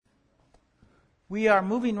We are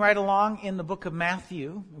moving right along in the book of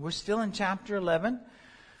Matthew. We're still in chapter 11.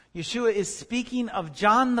 Yeshua is speaking of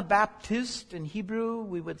John the Baptist. In Hebrew,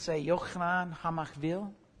 we would say Yochanan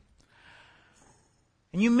HaMachvil.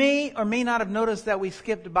 And you may or may not have noticed that we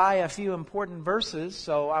skipped by a few important verses,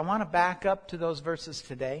 so I want to back up to those verses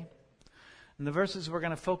today. And the verses we're going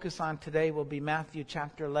to focus on today will be Matthew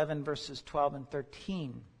chapter 11, verses 12 and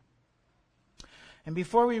 13. And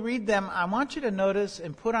before we read them, I want you to notice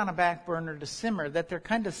and put on a back burner to simmer that they're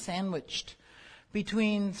kind of sandwiched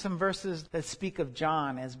between some verses that speak of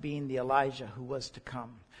John as being the Elijah who was to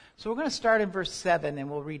come. So we're going to start in verse 7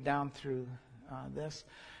 and we'll read down through this.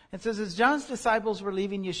 It says, as John's disciples were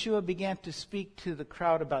leaving, Yeshua began to speak to the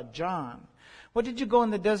crowd about John. What did you go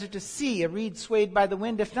in the desert to see? A reed swayed by the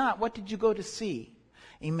wind? If not, what did you go to see?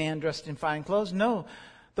 A man dressed in fine clothes? No.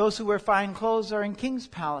 Those who wear fine clothes are in king's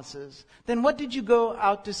palaces. Then what did you go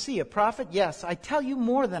out to see? A prophet? Yes, I tell you,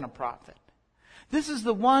 more than a prophet. This is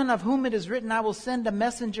the one of whom it is written, I will send a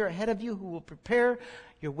messenger ahead of you who will prepare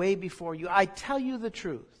your way before you. I tell you the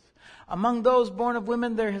truth. Among those born of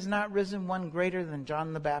women there has not risen one greater than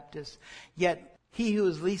John the Baptist. Yet he who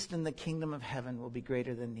is least in the kingdom of heaven will be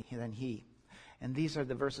greater than he. And these are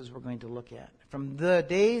the verses we're going to look at. From the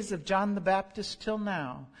days of John the Baptist till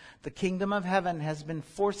now, the kingdom of heaven has been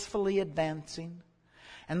forcefully advancing,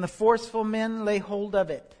 and the forceful men lay hold of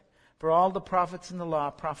it. For all the prophets in the law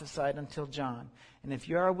prophesied until John. And if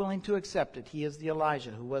you are willing to accept it, he is the Elijah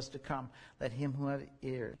who was to come. Let him who have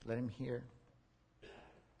ears, let him hear.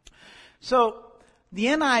 So, the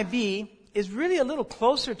NIV is really a little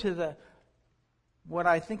closer to what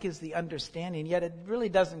I think is the understanding, yet it really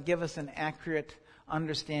doesn't give us an accurate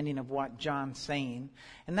understanding of what John's saying.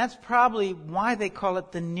 And that's probably why they call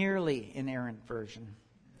it the nearly inerrant version.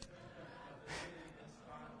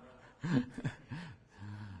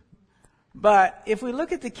 But if we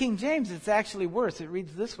look at the King James, it's actually worse. It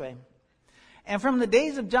reads this way. And from the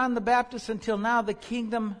days of John the Baptist until now, the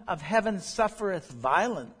kingdom of heaven suffereth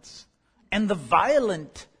violence, and the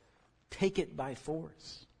violent take it by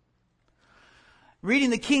force.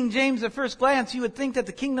 Reading the King James at first glance, you would think that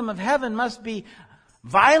the kingdom of heaven must be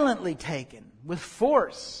violently taken with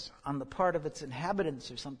force on the part of its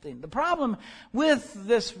inhabitants or something. The problem with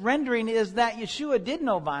this rendering is that Yeshua did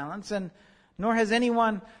no violence, and nor has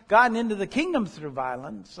anyone gotten into the kingdom through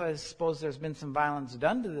violence. I suppose there's been some violence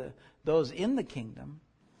done to those in the kingdom.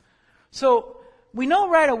 So we know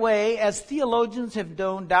right away, as theologians have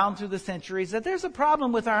known down through the centuries, that there's a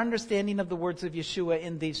problem with our understanding of the words of Yeshua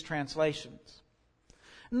in these translations.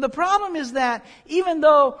 And the problem is that even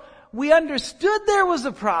though we understood there was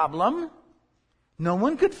a problem, no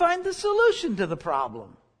one could find the solution to the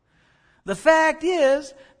problem. The fact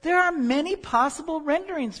is, there are many possible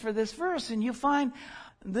renderings for this verse, and you find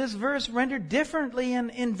this verse rendered differently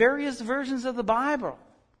in various versions of the Bible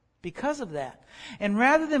because of that. And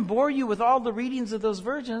rather than bore you with all the readings of those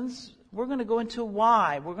versions, we're going to go into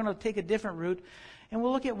why. We're going to take a different route, and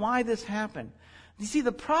we'll look at why this happened. You see,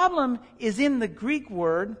 the problem is in the Greek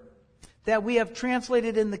word that we have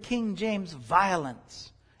translated in the King James,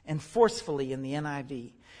 violence, and forcefully in the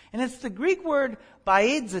NIV. And it's the Greek word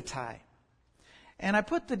baedzitai. And I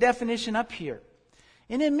put the definition up here.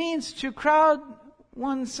 And it means to crowd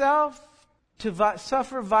oneself, to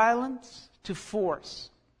suffer violence, to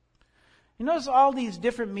force. You notice all these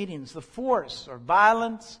different meanings. The force or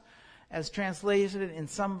violence as translated in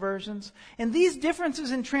some versions. And these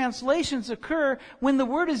differences in translations occur when the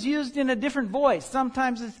word is used in a different voice.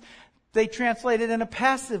 Sometimes they translate it in a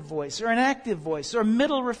passive voice or an active voice or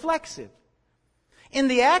middle reflexive. In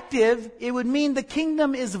the active, it would mean the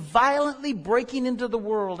kingdom is violently breaking into the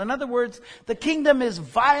world. In other words, the kingdom is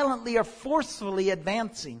violently or forcefully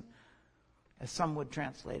advancing, as some would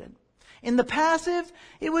translate it. In the passive,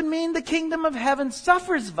 it would mean the kingdom of heaven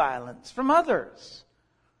suffers violence from others.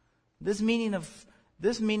 This meaning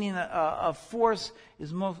of force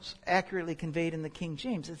is most accurately conveyed in the King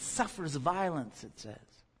James. It suffers violence, it says.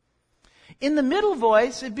 In the middle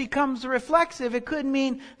voice, it becomes reflexive. It could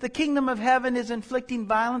mean the kingdom of heaven is inflicting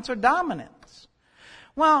violence or dominance.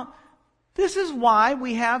 Well, this is why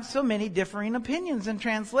we have so many differing opinions and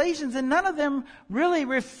translations, and none of them really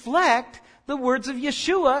reflect the words of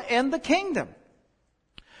Yeshua and the kingdom.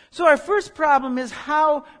 So our first problem is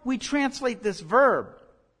how we translate this verb.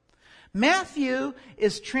 Matthew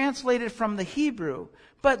is translated from the Hebrew,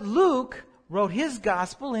 but Luke wrote his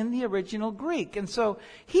gospel in the original Greek. And so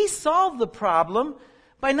he solved the problem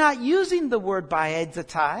by not using the word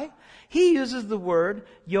baedzitai. He uses the word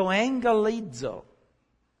euangelizo,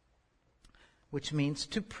 which means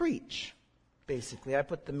to preach. basically. I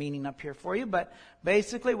put the meaning up here for you, but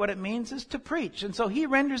basically what it means is to preach. And so he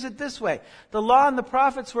renders it this way. The law and the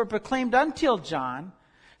prophets were proclaimed until John.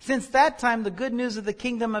 Since that time, the good news of the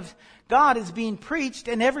kingdom of God is being preached,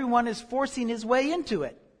 and everyone is forcing his way into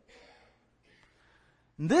it.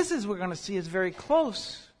 And this, as we're going to see, is very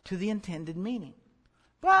close to the intended meaning.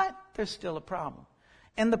 But there's still a problem.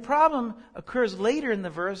 And the problem occurs later in the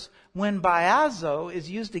verse when biazo is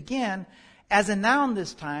used again as a noun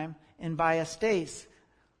this time in biastes,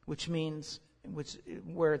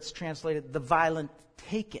 where it's translated, the violent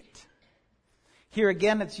take it. Here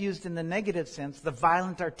again, it's used in the negative sense. The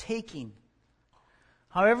violent are taking.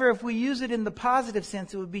 However, if we use it in the positive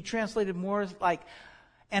sense, it would be translated more like,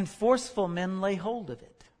 and forceful men lay hold of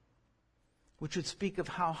it, which would speak of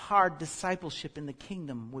how hard discipleship in the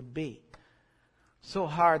kingdom would be. So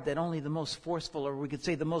hard that only the most forceful, or we could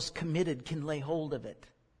say the most committed, can lay hold of it.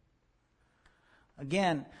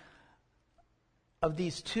 Again, of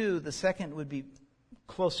these two, the second would be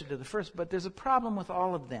closer to the first, but there's a problem with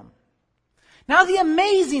all of them. Now, the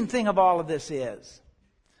amazing thing of all of this is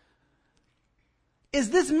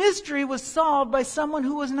this mystery was solved by someone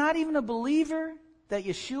who was not even a believer that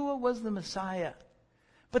Yeshua was the Messiah.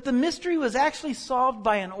 But the mystery was actually solved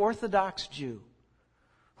by an Orthodox Jew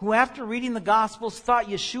who, after reading the Gospels, thought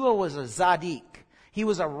Yeshua was a tzaddik. He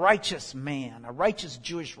was a righteous man, a righteous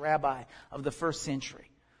Jewish rabbi of the first century.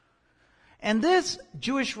 And this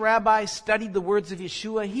Jewish rabbi studied the words of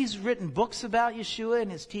Yeshua. He's written books about Yeshua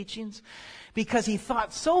and his teachings because he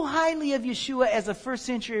thought so highly of Yeshua as a first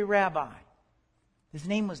century rabbi. His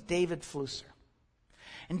name was David Flusser.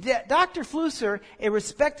 And Dr. Flusser, a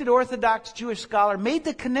respected Orthodox Jewish scholar, made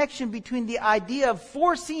the connection between the idea of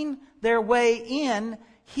forcing their way in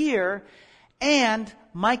here and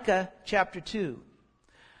Micah chapter 2.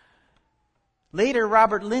 Later,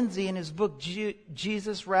 Robert Lindsay, in his book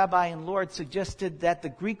Jesus, Rabbi and Lord, suggested that the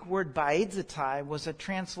Greek word baedzitai was a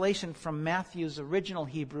translation from Matthew's original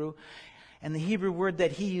Hebrew, and the Hebrew word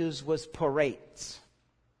that he used was porates,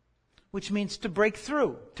 which means to break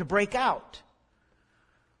through, to break out,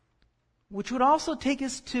 which would also take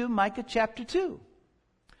us to Micah chapter 2.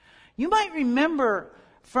 You might remember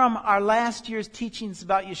from our last year's teachings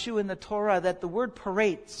about Yeshua in the Torah that the word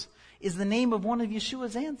porates is the name of one of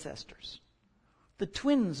Yeshua's ancestors, the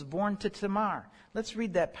twins born to Tamar. Let's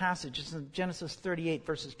read that passage. It's in Genesis 38,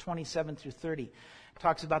 verses 27 through 30. It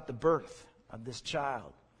talks about the birth of this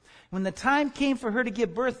child. When the time came for her to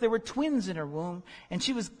give birth, there were twins in her womb. And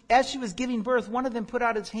as she was giving birth, one of them put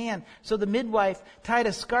out his hand. So the midwife tied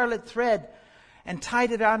a scarlet thread and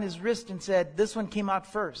tied it on his wrist and said, "This one came out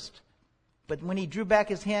first." But when he drew back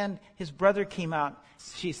his hand, his brother came out.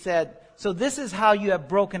 She said, "So this is how you have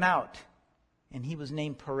broken out." And he was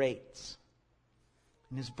named Porates.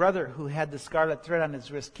 And his brother, who had the scarlet thread on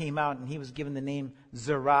his wrist, came out, and he was given the name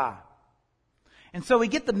Zerah. And so we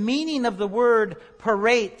get the meaning of the word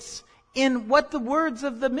porates in what the words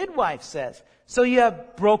of the midwife says. So you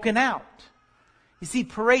have broken out. You see,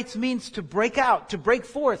 porates means to break out, to break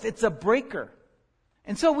forth. It's a breaker.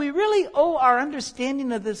 And so we really owe our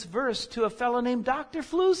understanding of this verse to a fellow named Dr.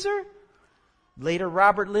 Flusser, later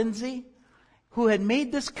Robert Lindsay, who had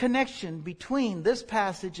made this connection between this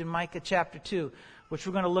passage and Micah chapter 2, which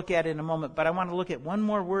we're going to look at in a moment. But I want to look at one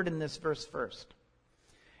more word in this verse first.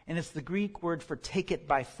 And it's the Greek word for take it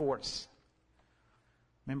by force.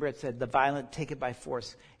 Remember it said the violent take it by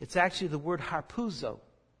force. It's actually the word harpuzo.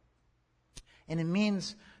 And it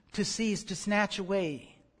means to seize, to snatch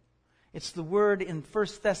away. It's the word in 1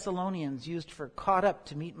 Thessalonians used for caught up,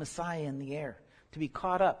 to meet Messiah in the air. To be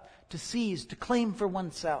caught up, to seize, to claim for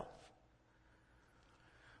oneself.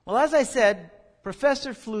 Well, as I said,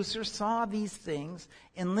 Professor Flusser saw these things,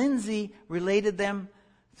 and Lindsay related them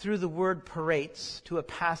through the word porates to a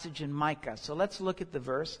passage in Micah. So let's look at the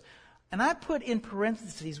verse. And I put in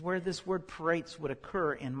parentheses where this word porates would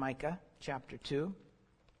occur in Micah chapter 2.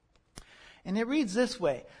 And it reads this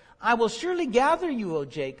way: "I will surely gather you, O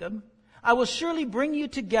Jacob. I will surely bring you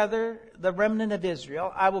together, the remnant of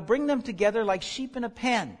Israel. I will bring them together like sheep in a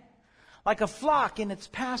pen, like a flock in its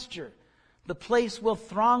pasture. The place will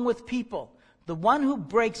throng with people. The one who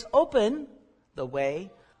breaks open the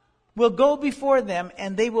way will go before them,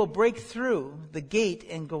 and they will break through the gate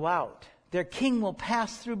and go out. Their king will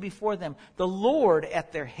pass through before them, the Lord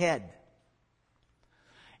at their head."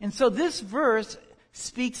 And so this verse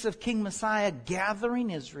speaks of King Messiah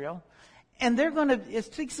gathering Israel, and it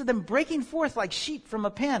speaks of them breaking forth like sheep from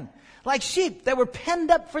a pen, like sheep that were penned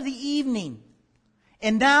up for the evening.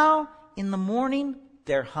 And now, in the morning,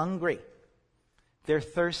 they're hungry. They're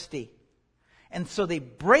thirsty. And so they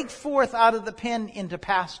break forth out of the pen into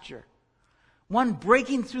pasture. One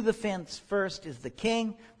breaking through the fence first is the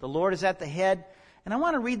king. The Lord is at the head. And I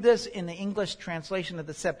want to read this in the English translation of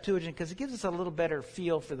the Septuagint because it gives us a little better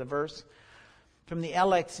feel for the verse. From the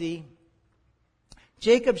LXE,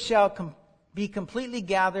 Jacob shall be completely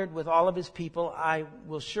gathered with all of his people. I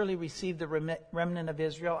will surely receive the remnant of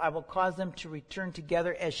Israel. I will cause them to return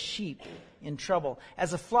together as sheep in trouble,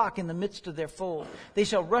 as a flock in the midst of their fold. They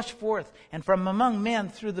shall rush forth, and from among men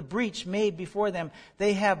through the breach made before them,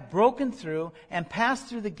 they have broken through and passed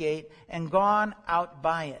through the gate and gone out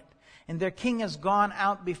by it. And their king has gone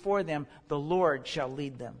out before them. The Lord shall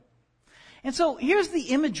lead them. And so here's the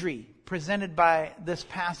imagery presented by this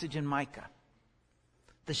passage in Micah.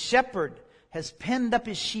 The shepherd has penned up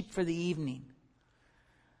his sheep for the evening.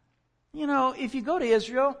 You know, if you go to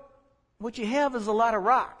Israel, what you have is a lot of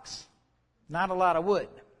rocks, not a lot of wood.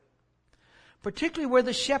 Particularly where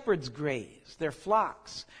the shepherds graze, their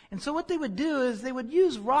flocks. And so what they would do is they would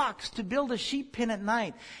use rocks to build a sheep pen at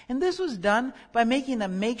night. And this was done by making a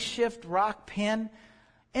makeshift rock pen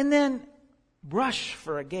and then brush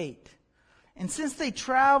for a gate. And since they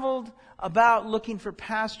traveled about looking for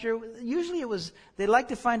pasture, usually they'd like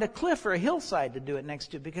to find a cliff or a hillside to do it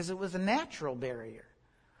next to because it was a natural barrier.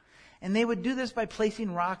 And they would do this by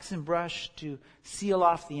placing rocks and brush to seal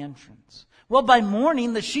off the entrance. Well, by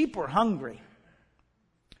morning, the sheep were hungry,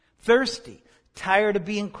 thirsty, tired of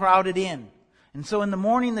being crowded in. And so in the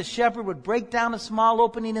morning, the shepherd would break down a small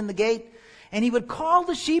opening in the gate, and he would call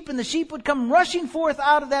the sheep, and the sheep would come rushing forth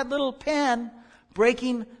out of that little pen,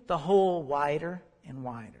 breaking the hole wider and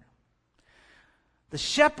wider. The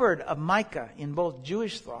shepherd of Micah in both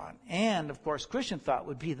Jewish thought and, of course, Christian thought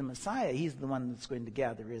would be the Messiah. He's the one that's going to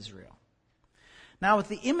gather Israel. Now, with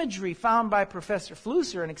the imagery found by Professor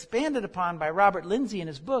Flusser and expanded upon by Robert Lindsay in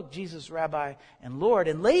his book, Jesus, Rabbi, and Lord,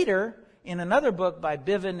 and later in another book by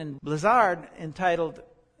Biven and Blizzard entitled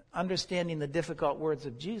Understanding the Difficult Words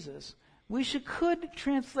of Jesus, we could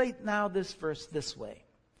translate now this verse this way.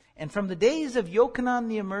 And from the days of Yochanan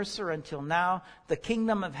the Immerser until now, the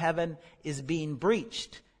kingdom of heaven is being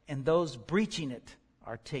breached, and those breaching it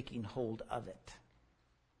are taking hold of it.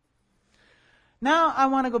 Now I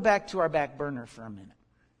want to go back to our back burner for a minute.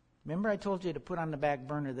 Remember I told you to put on the back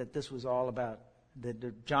burner that this was all about,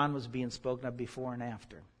 that John was being spoken of before and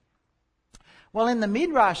after. Well, in the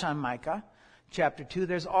Midrash on Micah, chapter 2,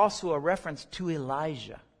 there's also a reference to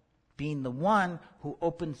Elijah being the one who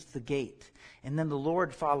opens the gate. And then the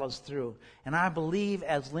Lord follows through. And I believe,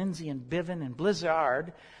 as Lindsay and Biven and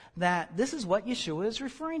Blizzard, that this is what Yeshua is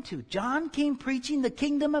referring to. John came preaching the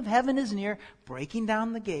kingdom of heaven is near, breaking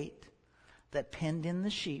down the gate that penned in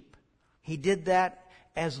the sheep. He did that,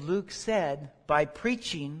 as Luke said, by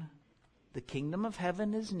preaching the kingdom of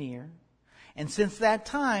heaven is near. And since that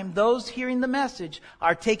time, those hearing the message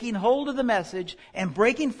are taking hold of the message and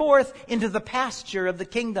breaking forth into the pasture of the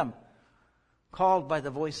kingdom, called by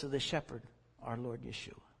the voice of the shepherd, our Lord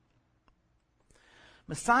Yeshua.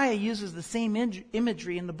 Messiah uses the same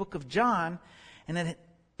imagery in the book of John, and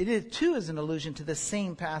it too is an allusion to the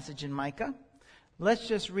same passage in Micah. Let's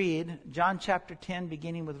just read John chapter 10,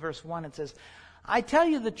 beginning with verse 1. It says, I tell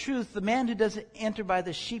you the truth, the man who doesn't enter by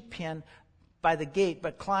the sheep pen by the gate,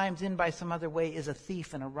 but climbs in by some other way is a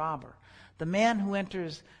thief and a robber. The man who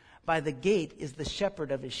enters by the gate is the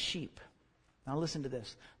shepherd of his sheep. Now listen to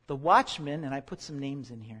this. The watchman, and I put some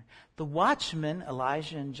names in here. The watchman,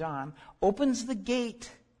 Elijah and John, opens the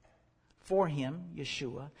gate for him,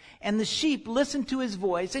 Yeshua, and the sheep listen to his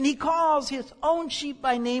voice, and he calls his own sheep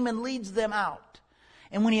by name and leads them out.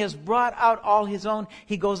 And when he has brought out all his own,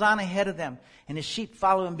 he goes on ahead of them, and his sheep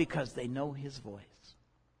follow him because they know his voice.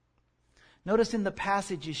 Notice in the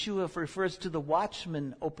passage, Yeshua refers to the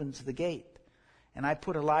watchman opens the gate. And I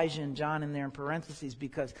put Elijah and John in there in parentheses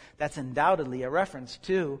because that's undoubtedly a reference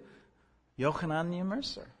to Yochanan the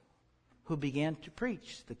Immerser, who began to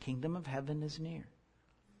preach, the kingdom of heaven is near.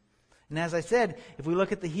 And as I said, if we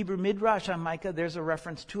look at the Hebrew Midrash on Micah, there's a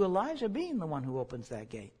reference to Elijah being the one who opens that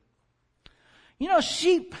gate. You know,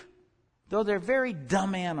 sheep, though they're very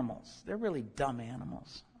dumb animals, they're really dumb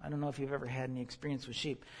animals. I don't know if you've ever had any experience with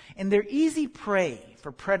sheep. And they're easy prey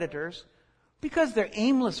for predators because they're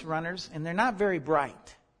aimless runners and they're not very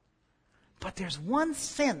bright. But there's one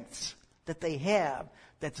sense that they have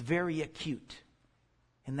that's very acute.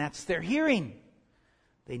 And that's their hearing.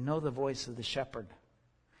 They know the voice of the shepherd.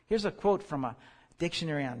 Here's a quote from a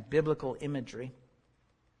dictionary on biblical imagery.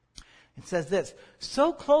 It says this,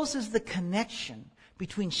 so close is the connection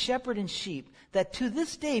between shepherd and sheep that to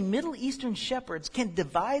this day Middle Eastern shepherds can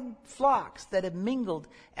divide flocks that have mingled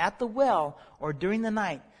at the well or during the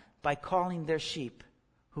night by calling their sheep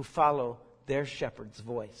who follow their shepherd's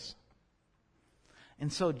voice.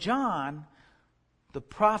 And so John the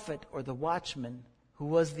prophet or the watchman, who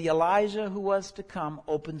was the Elijah who was to come,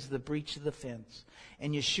 opens the breach of the fence.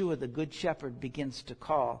 And Yeshua, the good shepherd, begins to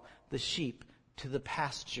call the sheep to the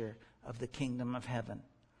pasture of the kingdom of heaven.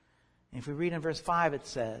 And if we read in verse 5, it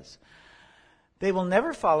says, they will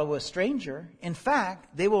never follow a stranger. In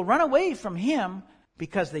fact, they will run away from him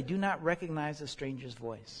because they do not recognize a stranger's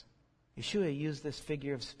voice. Yeshua used this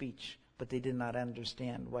figure of speech, but they did not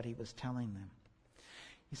understand what he was telling them.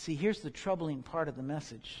 You see, here's the troubling part of the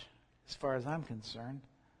message, as far as I'm concerned,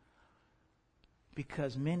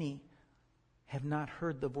 because many have not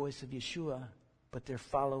heard the voice of Yeshua, but they're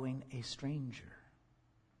following a stranger.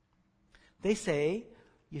 They say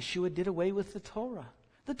Yeshua did away with the Torah.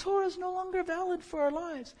 The Torah is no longer valid for our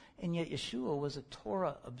lives. And yet Yeshua was a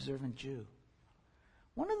Torah-observant Jew.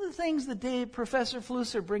 One of the things that Professor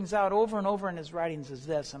Flusser brings out over and over in his writings is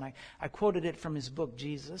this, and I quoted it from his book,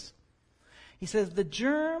 Jesus. He says, the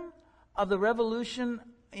germ of the revolution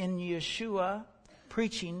in Yeshua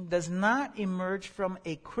preaching does not emerge from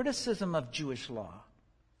a criticism of Jewish law,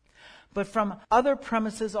 but from other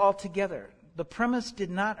premises altogether. The premise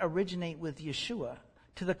did not originate with Yeshua.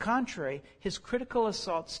 To the contrary, his critical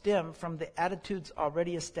assault stemmed from the attitudes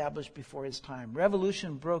already established before his time.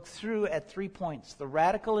 Revolution broke through at 3 points: the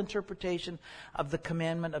radical interpretation of the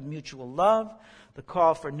commandment of mutual love, the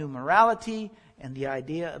call for new morality, and the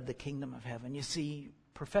idea of the kingdom of heaven. You see,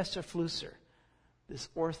 Professor Flusser, this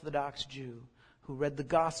Orthodox Jew who read the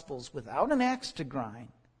Gospels without an axe to grind,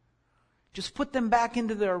 just put them back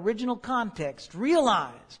into their original context,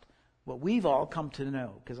 realized what we've all come to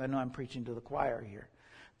know, because I know I'm preaching to the choir here.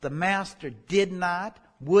 The Master did not,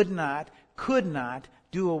 would not, could not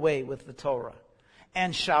do away with the Torah.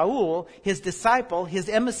 And Shaul, his disciple, his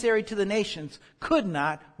emissary to the nations, could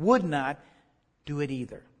not, would not do it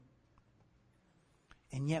either.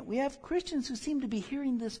 And yet we have Christians who seem to be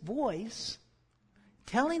hearing this voice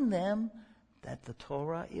telling them that the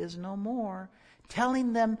Torah is no more,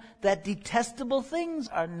 telling them that detestable things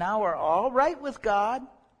are all right with God.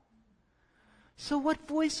 So what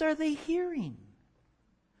voice are they hearing?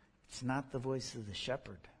 It's not the voice of the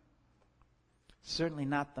shepherd. Certainly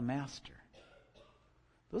not the Master.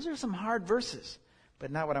 Those are some hard verses, but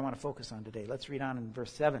not what I want to focus on today. Let's read on in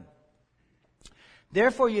verse 7.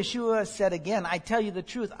 Therefore Yeshua said again, I tell you the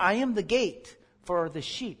truth, I am the gate for the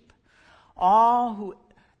sheep. All who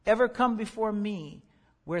ever come before me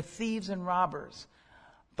were thieves and robbers,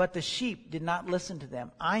 but the sheep did not listen to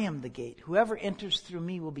them. I am the gate. Whoever enters through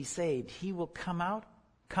me will be saved. He will come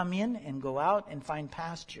in and go out and find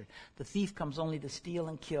pasture. The thief comes only to steal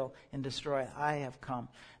and kill and destroy. I have come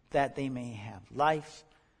that they may have life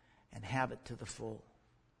and have it to the full.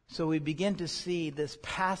 So we begin to see this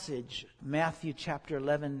passage, Matthew chapter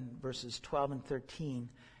 11, verses 12 and 13,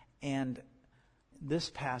 and this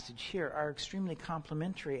passage here are extremely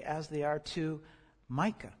complementary as they are to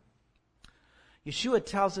Micah. Yeshua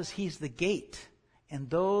tells us he's the gate, and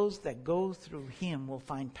those that go through him will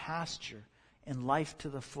find pasture and life to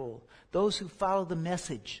the full. Those who follow the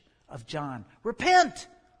message of John, repent,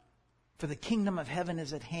 for the kingdom of heaven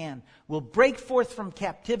is at hand, will break forth from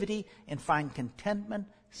captivity and find contentment,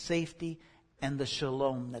 safety, and the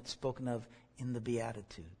shalom that's spoken of in the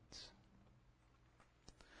Beatitudes.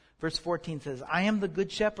 Verse 14 says, I am the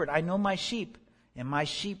good shepherd. I know my sheep, and my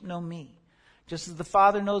sheep know me. Just as the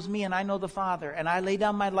Father knows me, and I know the Father, and I lay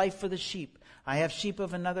down my life for the sheep. I have sheep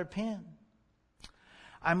of another pen.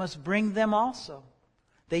 I must bring them also.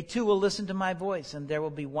 They too will listen to my voice, and there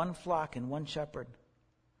will be one flock and one shepherd.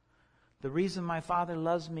 The reason my Father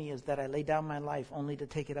loves me is that I lay down my life only to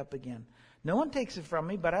take it up again. No one takes it from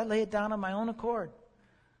me, but I lay it down on my own accord.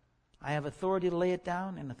 I have authority to lay it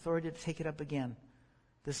down and authority to take it up again.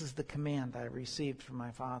 This is the command I received from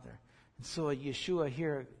my Father. And so Yeshua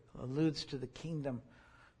here alludes to the kingdom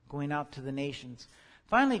going out to the nations.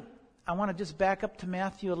 Finally, I want to just back up to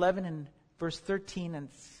Matthew 11 and verse 13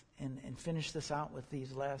 and finish this out with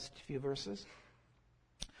these last few verses.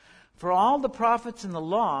 For all the prophets in the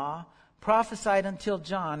law prophesied until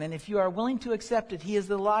John, and if you are willing to accept it, he is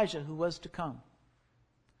the Elijah who was to come.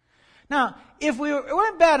 Now, if we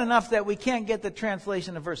weren't bad enough that we can't get the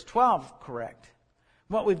translation of verse 12 correct,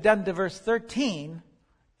 what we've done to verse 13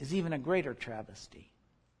 is even a greater travesty.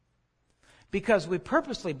 Because we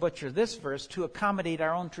purposely butcher this verse to accommodate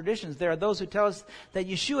our own traditions. There are those who tell us that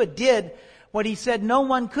Yeshua did what he said no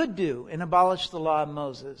one could do and abolish the law of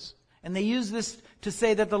Moses. And they use this to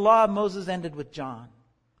say that the law of Moses ended with John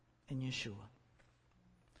and Yeshua.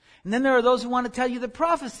 And then there are those who want to tell you that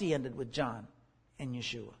prophecy ended with John and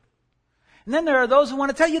Yeshua. And then there are those who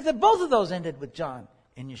want to tell you that both of those ended with John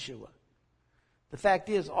and Yeshua. The fact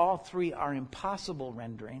is, all three are impossible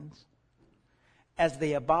renderings. as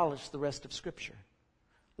they abolish the rest of Scripture.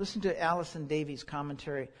 Listen to Allison Davies'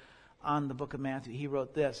 commentary on the book of Matthew. He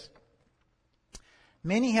wrote this: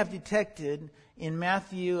 many have detected in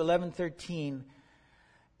Matthew 11:13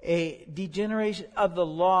 a degeneration of the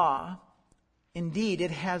law. Indeed,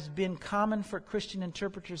 it has been common for Christian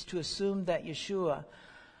interpreters to assume that Yeshua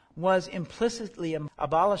was implicitly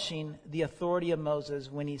abolishing the authority of Moses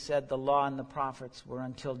when he said the law and the prophets were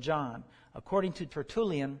until John. According to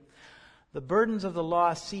Tertullian, the burdens of the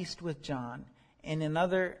law ceased with John. And in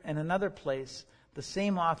another place, the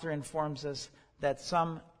same author informs us that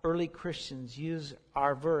some early Christians use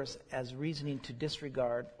our verse as reasoning to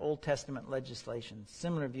disregard Old Testament legislation.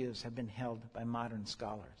 Similar views have been held by modern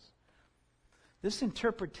scholars. This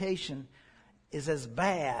interpretation is as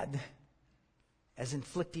bad as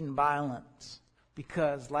inflicting violence,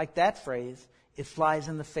 because, like that phrase, it flies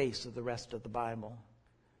in the face of the rest of the Bible,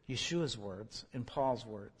 Yeshua's words and Paul's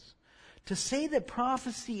words. To say that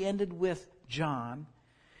prophecy ended with John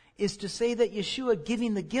is to say that Yeshua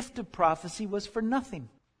giving the gift of prophecy was for nothing.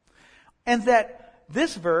 And that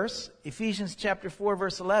this verse, Ephesians chapter 4,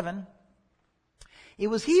 verse 11, it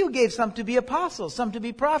was he who gave some to be apostles, some to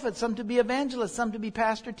be prophets, some to be evangelists, some to be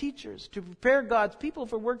pastor teachers, to prepare God's people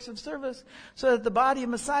for works of service, so that the body of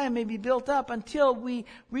Messiah may be built up until we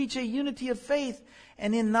reach a unity of faith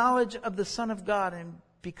and in knowledge of the Son of God and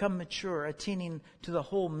become mature, attaining to the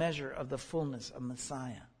whole measure of the fullness of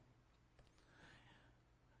Messiah.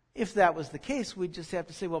 If that was the case, we'd just have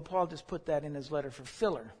to say, well, Paul just put that in his letter for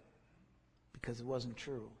filler, because it wasn't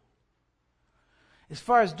true. As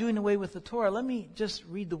far as doing away with the Torah, let me just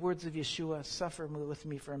read the words of Yeshua. Suffer with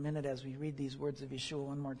me for a minute as we read these words of Yeshua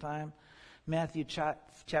one more time. Matthew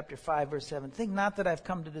chapter 5, verse 7. Think not that I've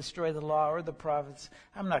come to destroy the law or the prophets.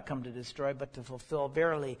 I'm not come to destroy, but to fulfill.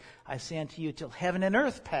 Verily, I say unto you, till heaven and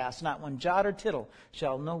earth pass, not one jot or tittle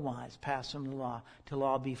shall no wise pass from the law, till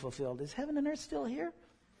all be fulfilled. Is heaven and earth still here?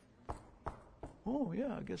 Oh,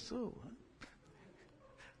 yeah, I guess so.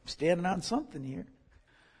 I'm standing on something here.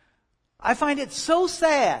 I find it so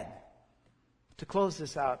sad. To close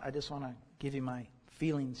this out, I just want to give you my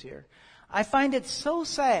feelings here. I find it so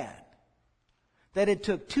sad that it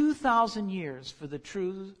took 2,000 years for the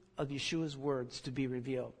truth of Yeshua's words to be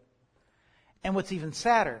revealed. And what's even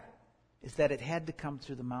sadder is that it had to come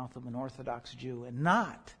through the mouth of an Orthodox Jew and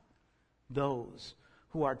not those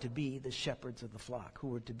who are to be the shepherds of the flock, who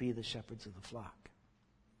were to be the shepherds of the flock.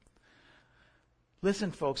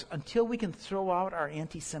 Listen, folks, until we can throw out our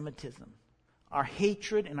anti-Semitism, our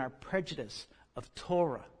hatred and our prejudice of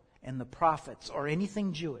Torah and the prophets or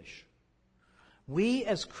anything Jewish, we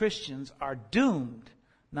as Christians are doomed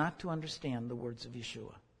not to understand the words of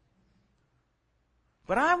Yeshua.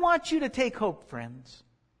 But I want you to take hope, friends,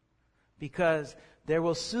 because there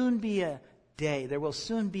will soon be a day, there will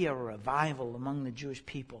soon be a revival among the Jewish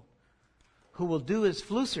people who will do as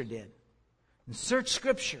Flusser did and search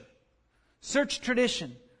Scripture, search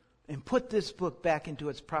tradition, and put this book back into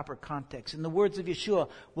its proper context. And the words of Yeshua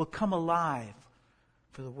will come alive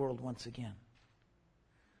for the world once again.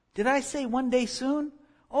 Did I say one day soon?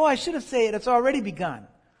 Oh, I should have said it's already begun.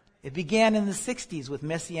 It began in the 60s with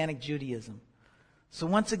Messianic Judaism. So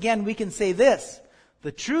once again we can say this: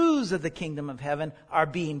 the truths of the kingdom of heaven are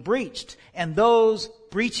being breached, and those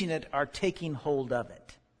breaching it are taking hold of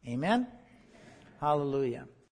it. Amen? Hallelujah.